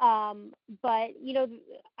 But,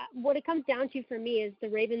 what it comes down to for me is the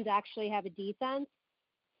Ravens actually have a defense.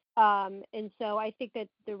 And so I think that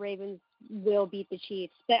the Ravens will beat the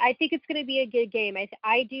Chiefs. But I think it's going to be a good game.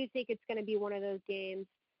 I do think it's going to be one of those games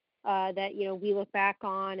that, we look back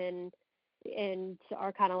on and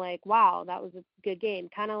are kind of like, wow, that was a good game.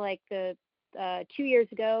 Kind of like the 2 years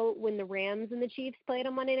ago when the Rams and the Chiefs played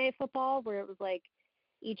on Monday Night Football, where it was like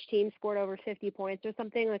each team scored over 50 points or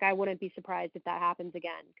something. Like, I wouldn't be surprised if that happens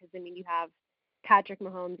again, because you have Patrick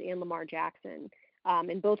Mahomes and Lamar Jackson,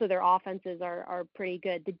 and both of their offenses are pretty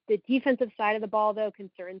good. The defensive side of the ball, though,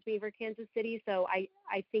 concerns me for Kansas City, so I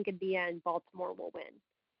think in the end Baltimore will win.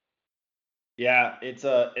 Yeah, it's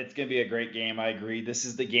gonna be a great game. I agree. This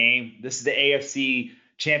is the game. This is the AFC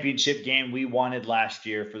Championship game we wanted last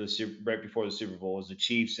year for right before the Super Bowl, was the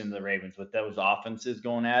Chiefs and the Ravens with those offenses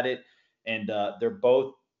going at it, and they're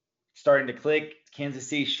both starting to click. Kansas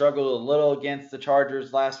City struggled a little against the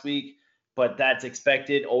Chargers last week, but that's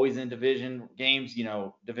expected. Always in division games,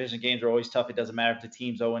 division games are always tough. It doesn't matter if the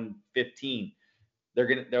team's 0-15.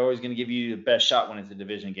 They're always gonna give you the best shot when it's a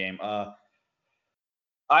division game.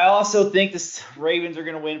 I also think the Ravens are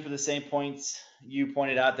going to win for the same points you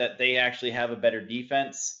pointed out, that they actually have a better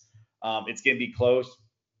defense. It's going to be close.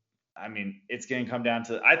 I mean, it's going to come down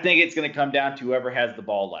to – I think it's going to come down to whoever has the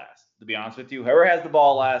ball last, to be honest with you. Whoever has the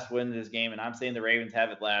ball last wins this game, and I'm saying the Ravens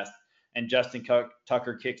have it last, and Justin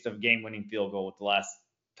Tucker kicks the game-winning field goal with the last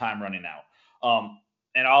time running out.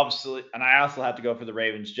 And I also have to go for the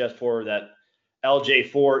Ravens just for that LJ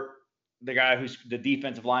Fort, the guy who's the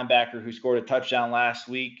defensive linebacker who scored a touchdown last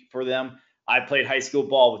week for them. I played high school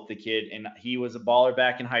ball with the kid, and he was a baller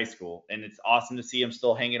back in high school. And it's awesome to see him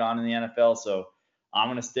still hanging on in the NFL. So I'm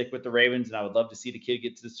going to stick with the Ravens, and I would love to see the kid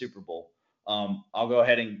get to the Super Bowl. I'll go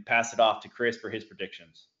ahead and pass it off to Chris for his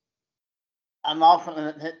predictions. I'm also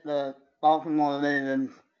going to pick the Baltimore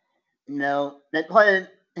Ravens. They played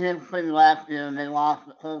him last year and they lost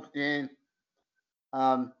the first game.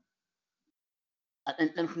 I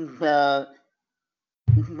think this is where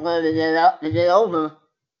they get over.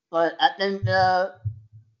 But I think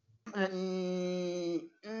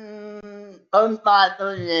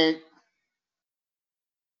 35-38,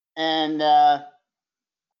 and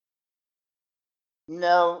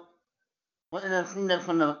we're gonna see this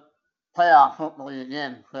in the playoffs hopefully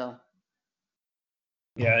again. So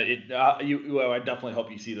Yeah, I definitely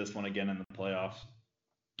hope you see this one again in the playoffs.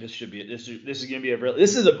 This is gonna be this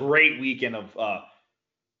is a great weekend of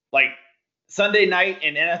like Sunday night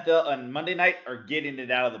and NFL and Monday night are getting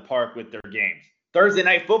it out of the park with their games. Thursday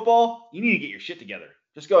night football, you need to get your shit together.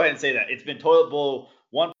 Just go ahead and say that. It's been Toilet Bowl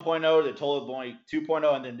 1.0 to Toilet Bowl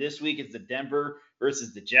 2.0, and then this week it's the Denver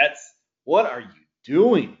versus the Jets. What are you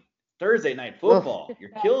doing? Thursday night football. You're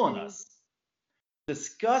killing us.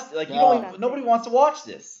 Disgusting. Like nobody wants to watch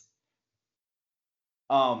this.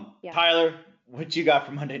 Tyler, what you got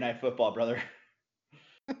for Monday Night Football, brother?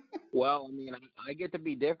 Well, I mean, I get to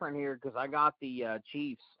be different here because I got the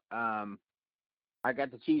Chiefs. I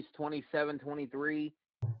got the Chiefs 27-23.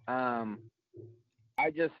 I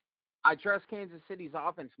trust Kansas City's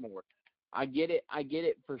offense more. I get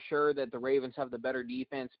it for sure that the Ravens have the better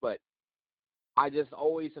defense, but I just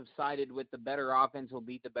always have sided with the better offense will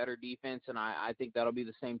beat the better defense, and I think that'll be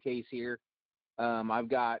the same case here. I've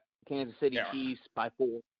got Kansas City Chiefs by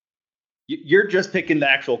 4. You're just picking the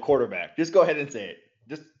actual quarterback. Just go ahead and say it.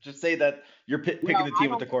 Just say that you're picking the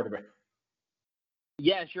team with the quarterback.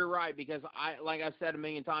 Yes, you're right, because like I've said a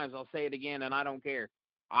million times, I'll say it again, and I don't care.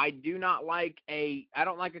 I don't like a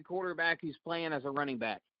quarterback who's playing as a running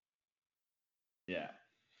back. Yeah.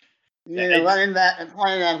 Running back and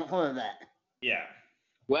playing as a quarterback. Yeah.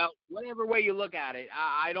 Well, whatever way you look at it,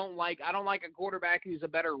 I don't like a quarterback who's a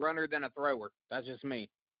better runner than a thrower. That's just me.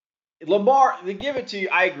 Lamar, to give it to you,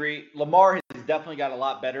 I agree. Lamar has definitely got a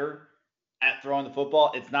lot better at throwing the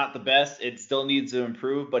football. It's not the best. It still needs to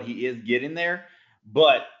improve, but he is getting there.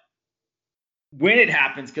 But when it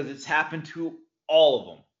happens, because it's happened to all of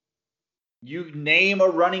them, you name a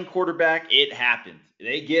running quarterback, it happens.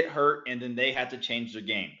 They get hurt, and then they have to change their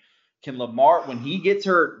game. Can Lamar, when he gets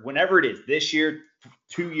hurt, whenever it is, this year,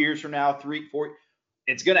 2 years from now, 3, 4,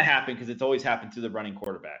 it's going to happen because it's always happened to the running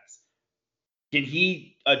quarterbacks. Can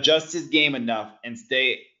he adjust his game enough and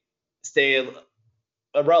stay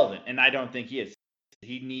irrelevant? And I don't think he is.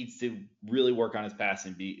 He needs to really work on his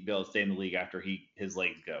passing, be able to stay in the league after his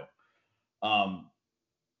legs go.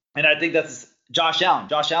 And I think that's Josh Allen.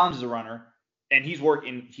 Josh Allen is a runner, and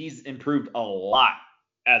he's improved a lot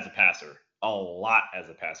as a passer.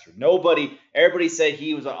 Everybody said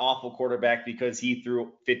he was an awful quarterback because he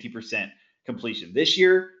threw 50% completion. This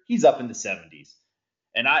year, he's up in the 70s.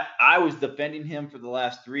 And I was defending him for the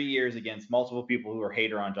last 3 years against multiple people who are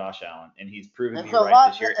hater on Josh Allen, and he's proven me right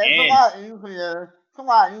this year. It's a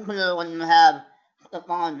lot easier when you have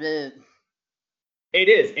Stephon Diggs. It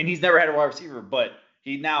is, and he's never had a wide receiver, but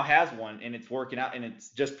he now has one, and it's working out, and it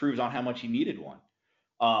just proves on how much he needed one.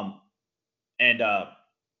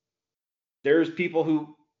 There's people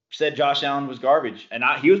who said Josh Allen was garbage, and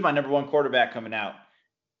he was my number one quarterback coming out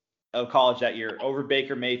of college that year over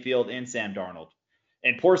Baker Mayfield and Sam Darnold.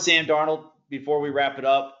 And poor Sam Darnold, before we wrap it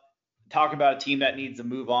up, talking about a team that needs to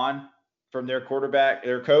move on from their quarterback,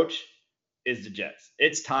 their coach, is the Jets.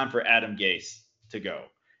 It's time for Adam Gase to go.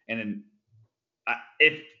 And then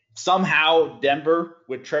if somehow Denver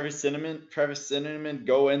with Travis Cinnamon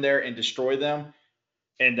go in there and destroy them,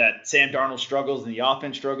 and that Sam Darnold struggles and the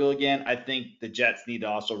offense struggle again, I think the Jets need to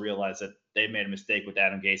also realize that they made a mistake with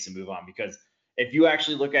Adam Gase and move on. Because if you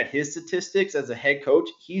actually look at his statistics as a head coach,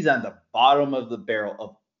 he's on the bottom of the barrel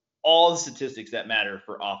of all the statistics that matter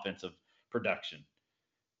for offensive production.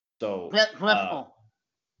 So,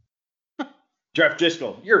 Jeff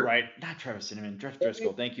Driscoll, you're right. Not Travis Cinnamon, Jeff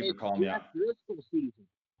Driscoll. Thank you for calling me out. Driscoll season.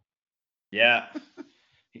 Yeah,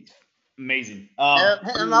 he's amazing. So I'm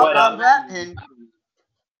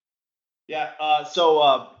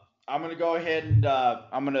gonna go ahead and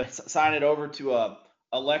I'm gonna sign it over to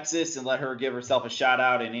Alexis and let her give herself a shout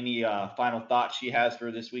out and any final thoughts she has for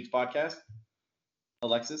this week's podcast.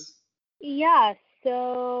 Alexis? Yeah,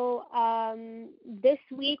 so this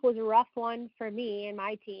week was a rough one for me and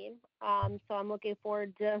my team. So I'm looking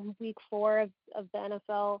forward to week 4 of the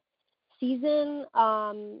NFL season.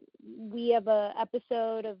 We have an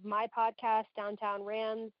episode of my podcast, Downtown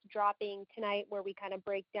Rams, dropping tonight where we kind of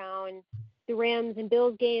break down the Rams and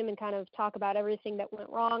Bills game and kind of talk about everything that went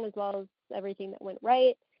wrong as well as everything that went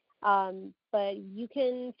right. But you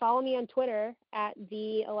can follow me on Twitter at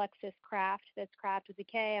the Alexis Kraft. That's Kraft with a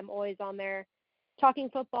K. I'm always on there talking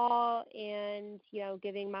football and,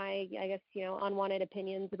 giving my, unwanted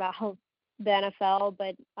opinions about the NFL.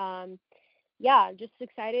 But yeah, just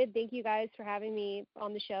excited. Thank you guys for having me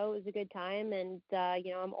on the show. It was a good time. And,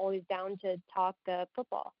 I'm always down to talk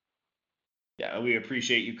football. Yeah, we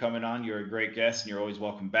appreciate you coming on. You're a great guest, and you're always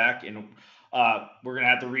welcome back. And we're going to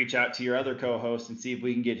have to reach out to your other co-host and see if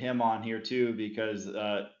we can get him on here too, because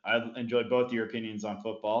I enjoyed both of your opinions on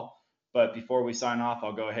football. But before we sign off,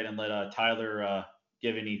 I'll go ahead and let Tyler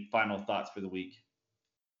give any final thoughts for the week.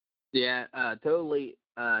 Yeah, totally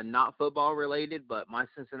not football related, but my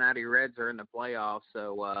Cincinnati Reds are in the playoffs,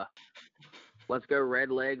 so let's go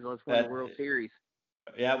Red Legs. Let's win the World Series.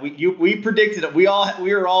 Yeah, we predicted it. We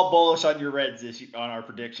were all bullish on your Reds this year, on our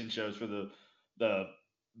prediction shows for the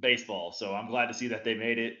baseball. So I'm glad to see that they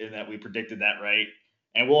made it and that we predicted that right.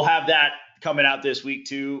 And we'll have that coming out this week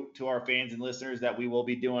too to our fans and listeners, that we will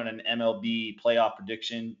be doing an MLB playoff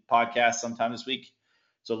prediction podcast sometime this week.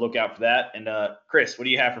 So look out for that. And Chris, what do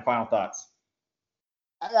you have for final thoughts?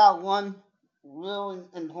 I got one really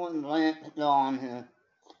important rant to go on here.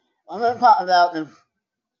 I'm going to talk about this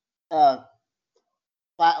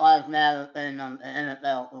Black Lives Matter thing on the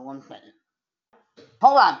NFL for 1 second.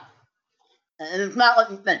 Hold on. And it's not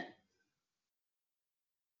what you think.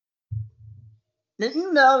 Did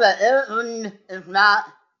you know that Eric Reed is not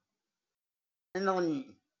in the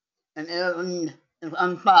league? And Eric Reed is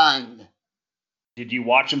unsigned. Did you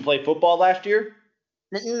watch him play football last year?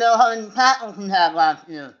 Did you know how many tackles he had last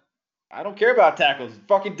year? I don't care about tackles.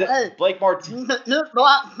 Fucking Blake Martin. He's a new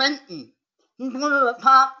block safety. He's one of the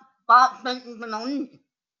top block safeties in the league.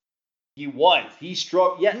 He was. He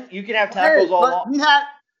struck. Yeah, you can have tackles all along.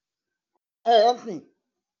 Let's see.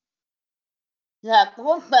 He had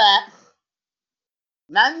 4 sacks,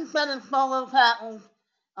 97 solo tackles,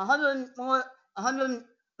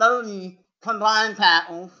 130 combined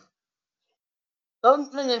tackles,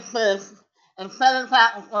 33 assists, and 7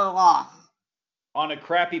 tackles for a loss. On a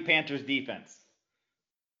crappy Panthers defense.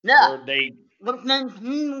 Yeah. But then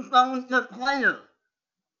he was going to player.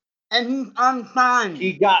 And he's unsigned.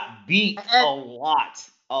 He got beat a lot.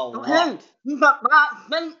 Okay, he's a block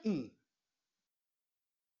safety.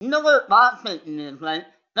 You know what block safety is, right?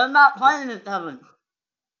 They're not playing the coverage.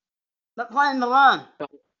 They're playing the run.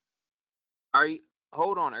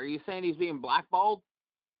 Hold on, are you saying he's being blackballed?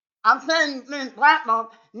 I'm saying he's being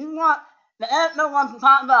blackballed. You want the NFL wants to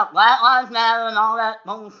talk about Black Lives Matter and all that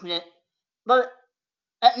bullshit. But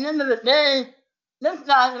at the end of the day, this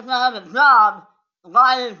guy does not have a job.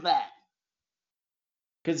 Why is that?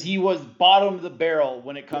 Because he was bottom of the barrel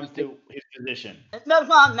when it comes to his position. It does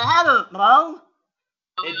not matter, bro.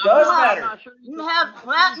 It does matter. You have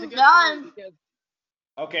Clatton guys.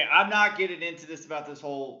 Okay, I'm not getting into this about this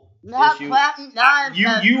whole issue. You have Clatton guys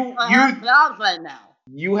have jobs right now.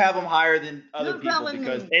 You have him higher than other people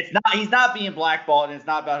because he's not being blackballed, and it's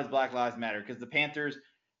not about his Black Lives Matter, because the Panthers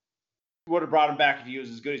would have brought him back if he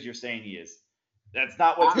was as good as you're saying he is. That's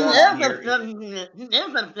not what's going on here. He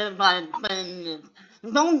is a by saying this.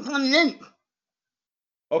 Don't come in.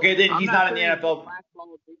 Okay, then he's not in the NFL.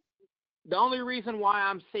 The only reason why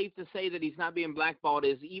I'm safe to say that he's not being blackballed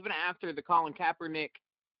is even after the Colin Kaepernick,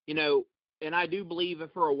 and I do believe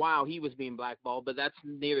that for a while he was being blackballed, but that's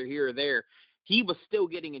neither here or there. He was still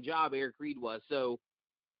getting a job, Eric Reed was. So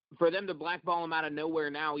for them to blackball him out of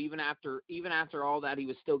nowhere now, even after all that, he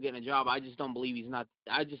was still getting a job. I just don't believe he's that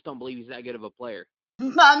good of a player.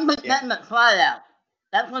 He's not getting the fly out.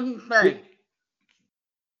 That's what he's saying.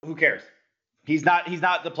 Who cares? He's not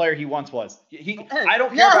the player he once was. I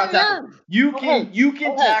don't care about that. You can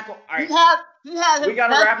tackle. All right. We got to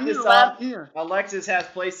wrap this up. Alexis has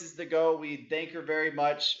places to go. We thank her very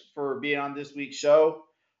much for being on this week's show.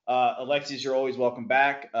 Alexis, you're always welcome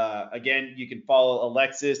back. Again, you can follow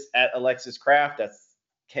Alexis at Alexis Kraft. That's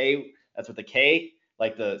K. That's with a K,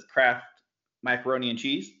 like the Kraft macaroni and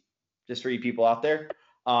cheese. Just for you people out there.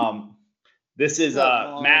 This is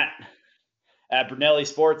Matt at Brunelli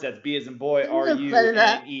Sports. That's B as in boy,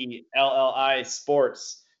 RUNELLI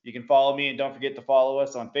Sports. You can follow me, and don't forget to follow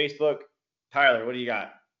us on Facebook. Tyler, what do you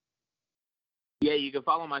got? Yeah, you can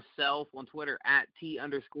follow myself on Twitter at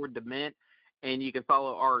T_Dement. And you can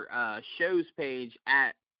follow our show's page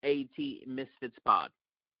at AT Misfits Pod.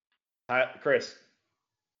 Chris.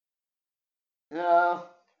 No.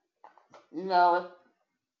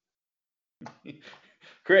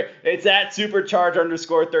 Chris, it's at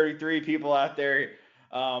Supercharge_33. People out there.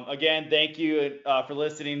 Again, thank you for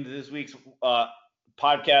listening to this week's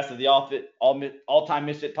podcast of the All Time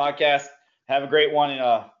Misfit Podcast. Have a great one,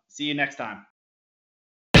 and see you next time.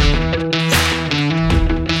 Thanks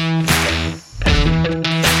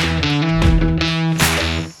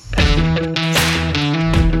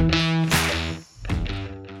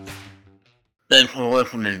for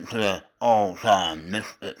listening to the All Time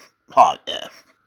Misfits podcast.